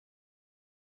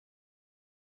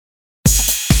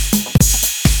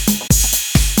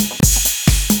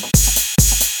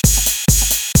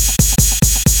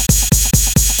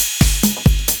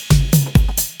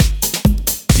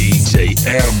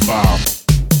atom bomb.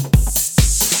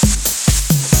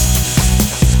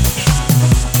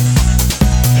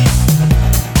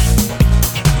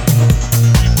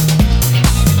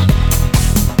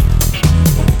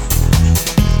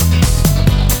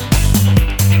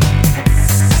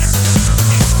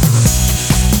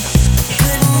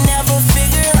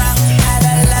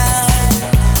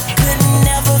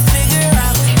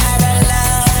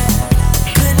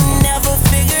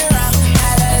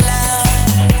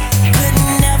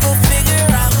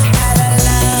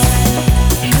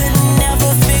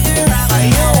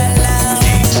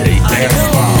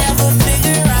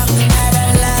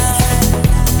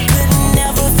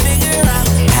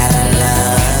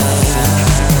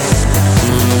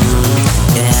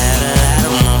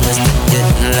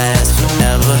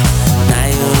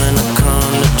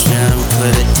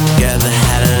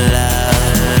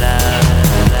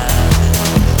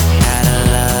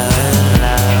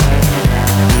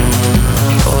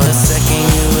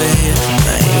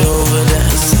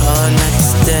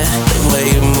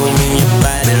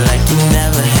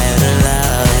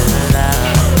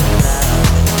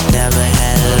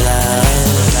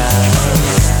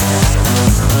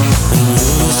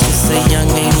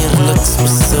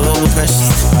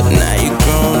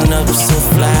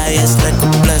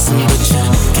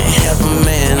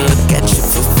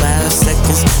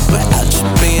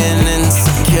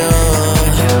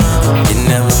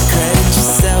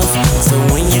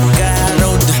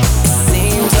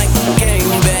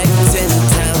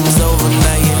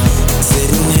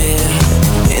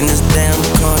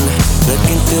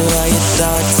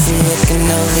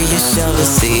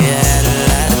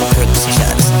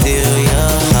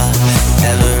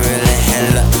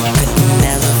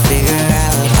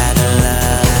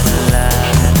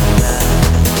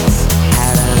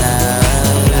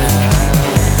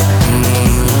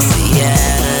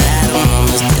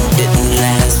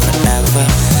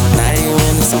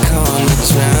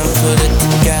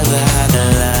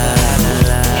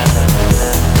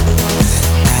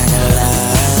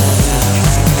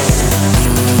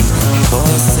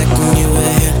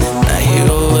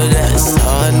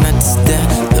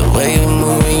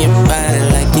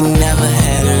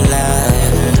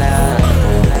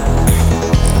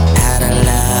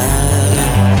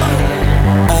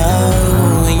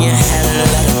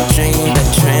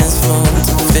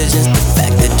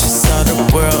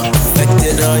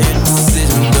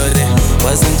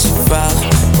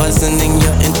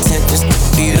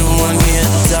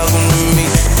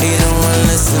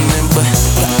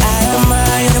 But I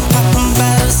admire the popping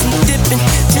bottles and dipping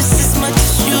just as much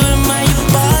as you admire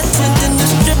your body.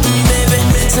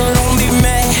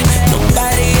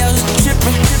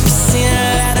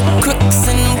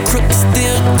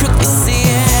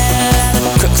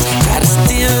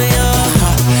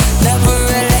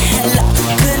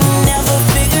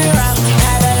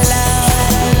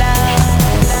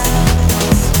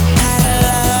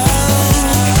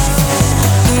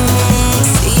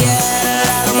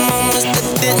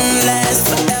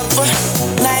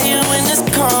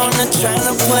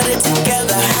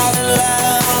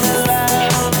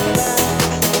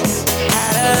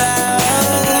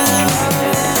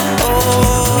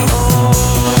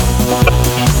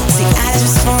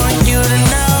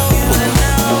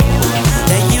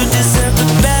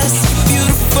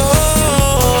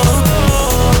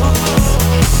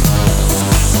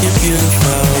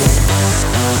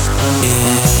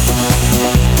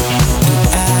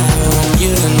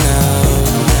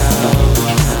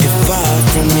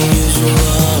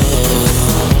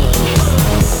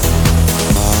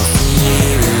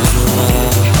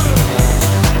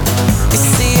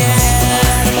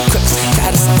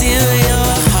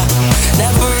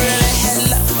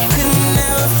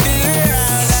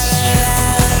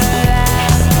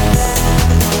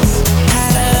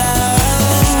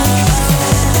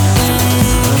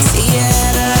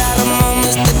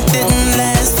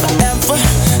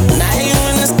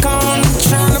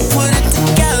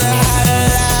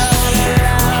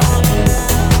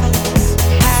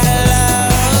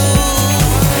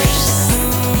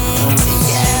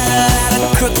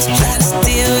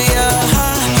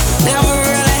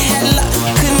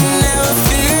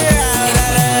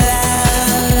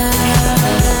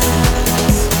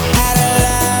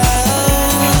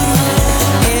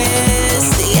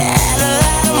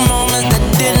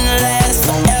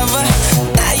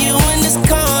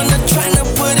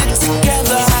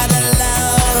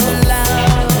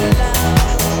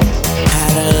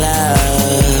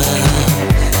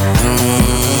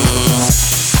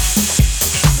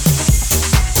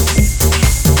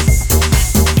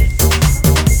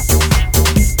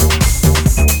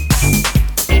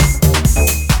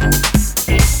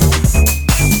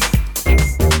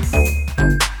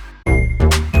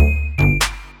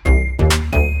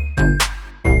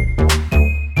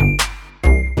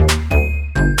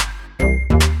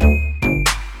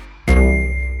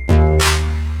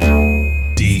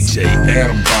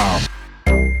 atom bomb.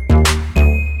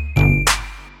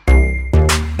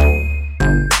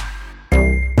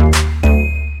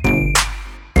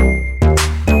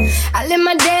 I live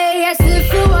my day as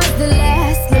if it was the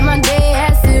last. Live my day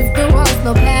as if there was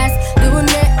no past. Doing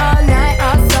it all night,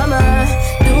 all summer.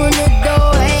 Doing it the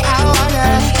way I wanna.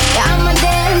 Yeah, I'ma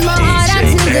dance my heart out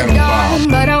till the dawn.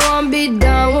 But I won't be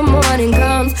done when morning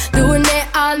comes. Doing it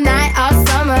all night, all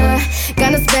summer.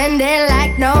 Gonna spend it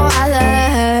like no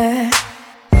other.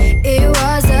 It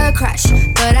was a crush,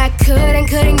 but I couldn't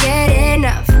get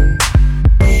enough.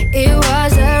 It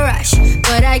was a rush,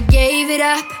 but I gave it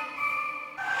up.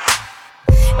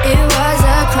 It was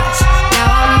a crush, now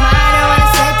I might have wanna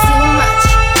said too much,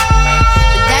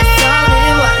 but that's all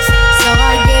it was, so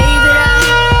I gave it up.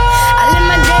 I live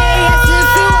my day as if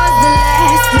it was the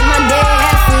last. Live my day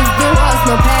as if there was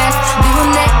no past.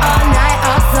 Doing it all night,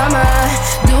 all summer.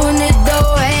 Doing it the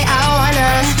way I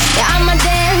wanna. Yeah, I'ma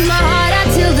dance my heart out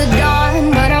till the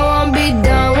dawn. But I won't be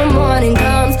done when morning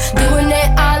comes. Doing it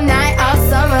all night, all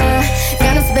summer.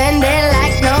 Gonna spend it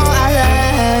like no other.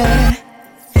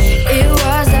 It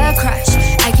was a crush.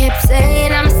 I kept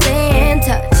saying I'ma stay in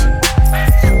touch,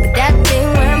 but that thing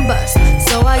went bust,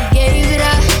 so I gave it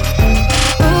up.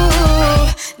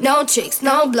 Ooh, no tricks,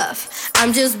 no bluff.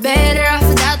 I'm just better off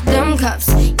without them cuffs.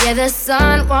 Yeah, the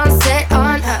sun won't set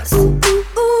on us.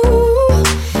 Ooh,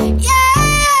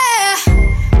 yeah.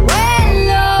 When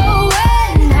low,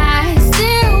 when high,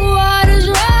 still waters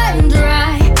run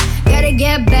dry. Gotta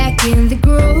get back in the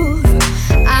groove.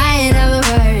 I ain't never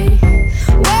worried.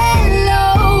 When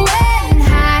low, when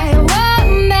high, what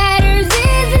matters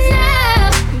is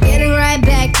now. I'm getting right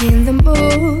back in the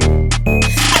mood.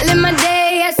 I live my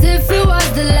day as if it was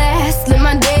the last. Live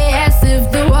my day as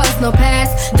if there was no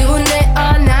past. Doing it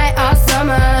all night, all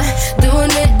summer.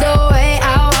 Doing it the way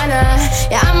I wanna.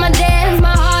 Yeah, I'ma dance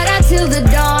my heart out till the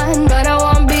dawn. But I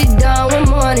won't be done when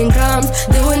morning comes.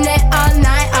 Doing it all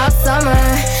night, all summer.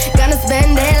 Gonna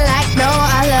spend it like no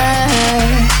other.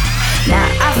 Now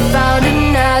I found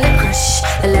another crush.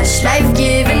 A lush life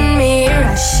giving me a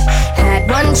rush. Had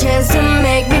one chance to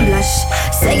make me blush.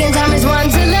 Second time is one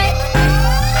too late.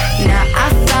 Now I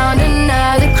found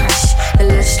another crush. A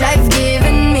lush life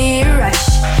giving me a rush.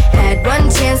 Had one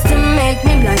chance to make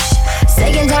me blush.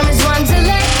 Second time is one too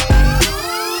late.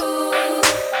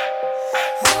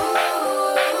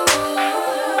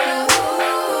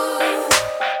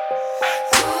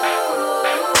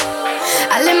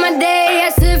 I live my day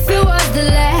as if it was the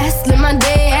last. Live my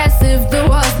day as if there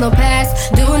was no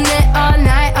past. Doing it all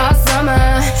night, all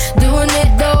summer. Doing it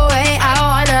the way I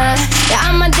wanna. Yeah,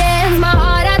 I'ma dance my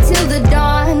heart out till the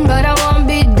dawn. But I won't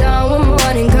be done when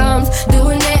morning comes.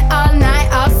 Doing it all night,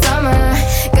 all summer.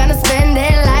 Gonna spend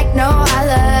it like no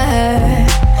other.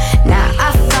 Now I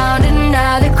found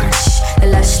another crush. A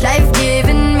lush life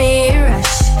giving me a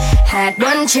rush. Had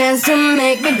one chance to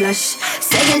make me blush.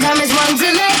 Second time is one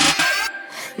too late.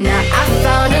 Now I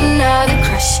found another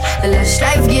crush. A lush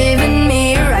life giving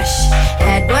me a rush.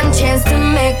 Had one chance to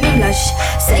make me blush.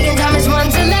 Second time is one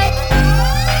too late.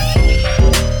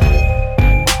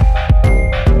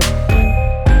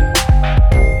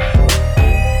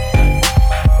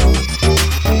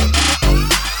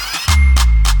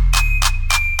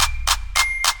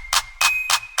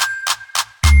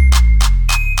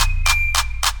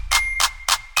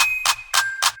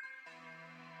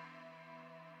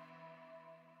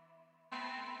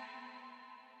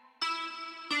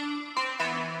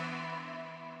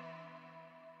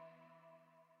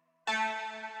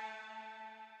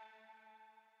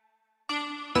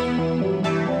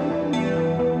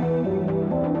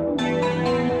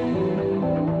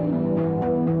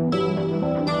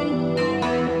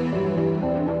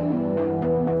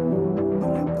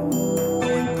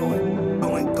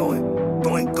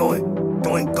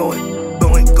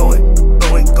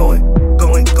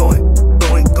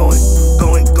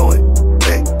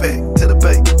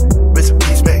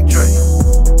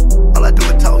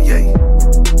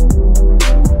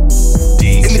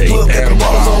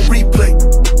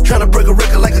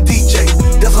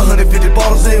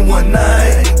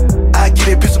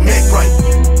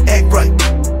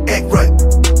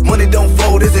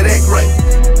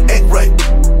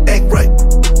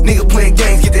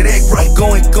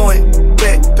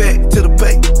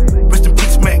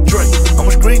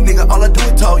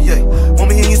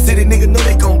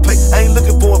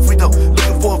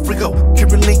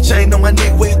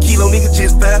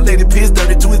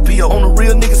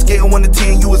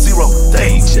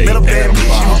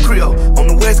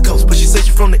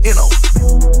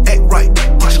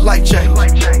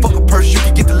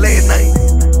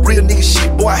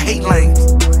 hate lanes.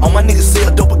 All my niggas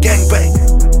sell dope or gangbang.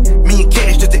 Me and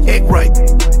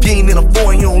You ain't in a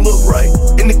foreign, you don't look right.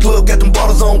 In the club, got them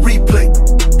bottles on replay.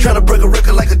 Tryna break a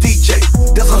record like a DJ.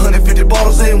 That's 150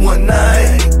 bottles in one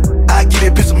night. I get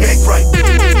it, bitch, some act right.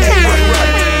 Act right,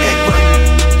 act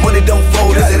right. Money don't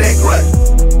fold, is it act right?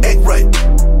 Act right,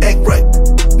 act right.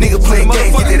 Nigga playing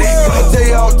games, get that act right. I tell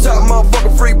you all top,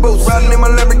 motherfucking free boots. Riding in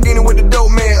my Lamborghini with the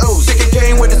dope man, ooh. Chicken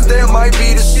cane with the stamp, might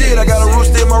be the shit. I got a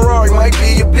rooster in my Rari, might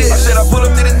be your bitch. I said I pull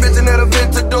up to this bitch and at a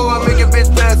Ventador. I make a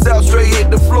bitch pass out, straight hit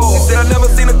the floor. She said I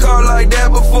never seen a car like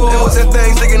that before. That was that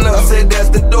thing sticking up, I said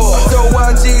that's the door. I told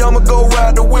YG I'ma go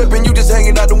ride the whip, and you just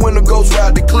hanging out the window, ghost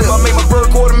ride the clip. I made my first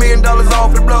 $250,000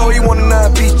 off the blow. He want a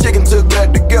 9-piece chicken, took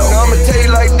that to go. Now I'ma tell you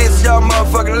like this, y'all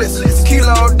motherfucker, listen. It's kilo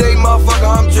all day, motherfucker,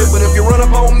 I'm trippin'. If you run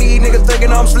up on me, niggas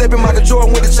thinking I'm slipping. Michael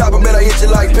Jordan with the chopper, bet I hit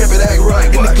you like pimpin', act right.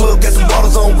 In the club, got some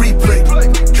bottles on replay.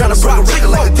 Tryna break a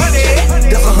record like a DJ.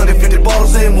 That's 150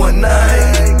 bottles in one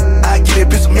night. I get it,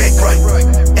 bitch, some act right.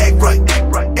 Act right,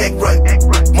 act right.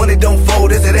 Money don't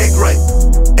fold, is it act right?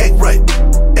 Act right,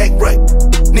 act right.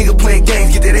 Nigga playing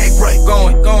games, get that act right.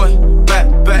 Going, back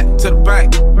to the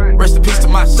bank. Rest in peace to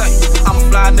my saint. I'm a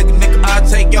fly nigga, I'll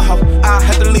take your hoe. I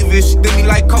had to leave if she did me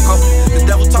like Coco. The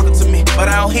devil talking to me, but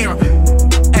I don't hear him.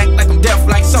 Act like I'm deaf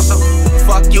like Soso.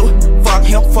 Fuck you, fuck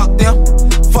him, fuck them.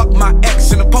 Fuck my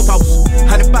ex and the popos.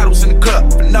 100 bottles in the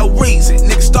club for no reason.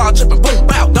 Niggas start tripping, boom,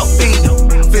 bow, dope fiend.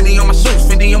 Fendi on my shoes,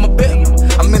 Fendi on my belt.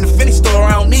 I'm in the Fendi store,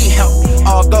 I don't need help.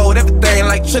 All gold, everything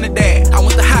like Trinidad. I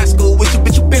went to high school with you,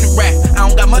 bitch, you been a rat. I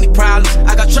don't got money problems,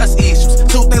 I got trust issues.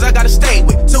 2 things I gotta stay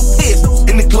with, 2 pistols.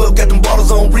 In the club, got them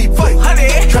bottles on replay.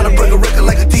 Tryna break a record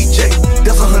like a DJ.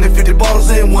 That's 150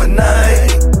 bottles in one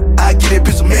night. I get it,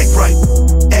 bitch, some act right.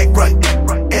 Act right,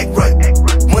 act right.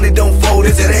 Money don't fold,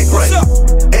 is that act right?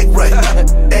 Act right,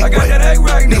 act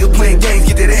right. Nigga playing games,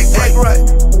 get that act right.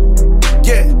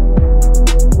 Yeah,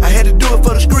 I had to do it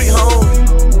for the street, home.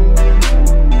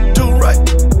 Do right,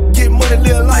 get money,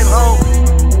 live life, home.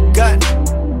 Got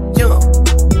young,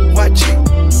 YG,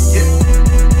 yeah,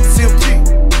 CMG,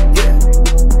 yeah.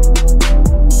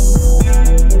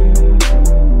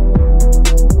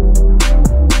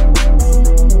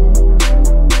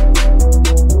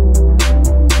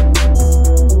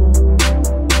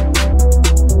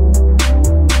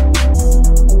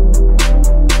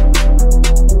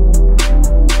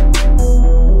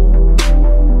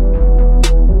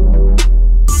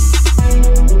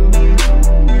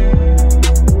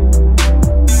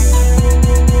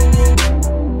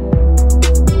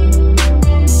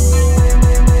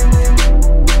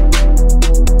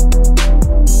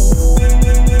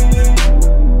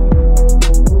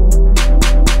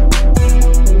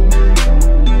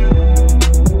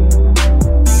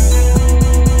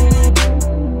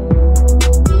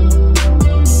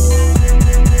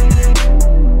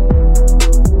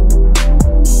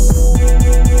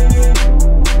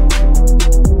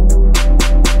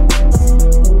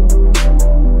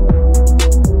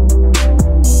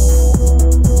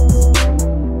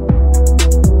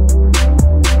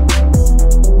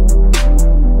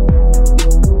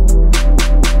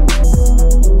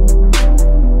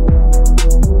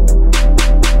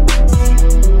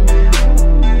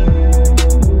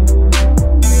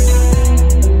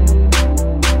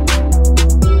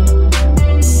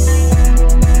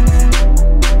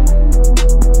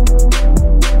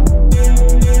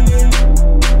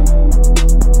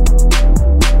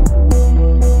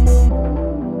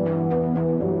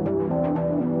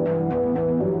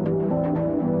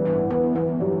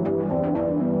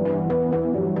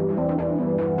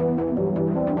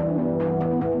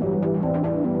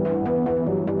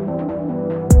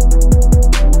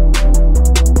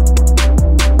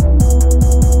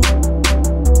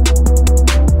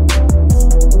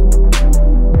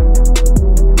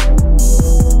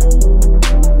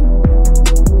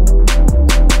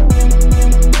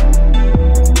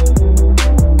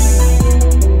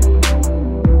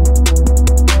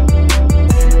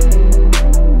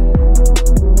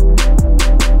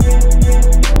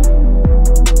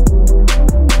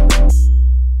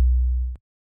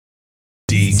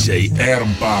 DJ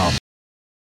Adam Bomb.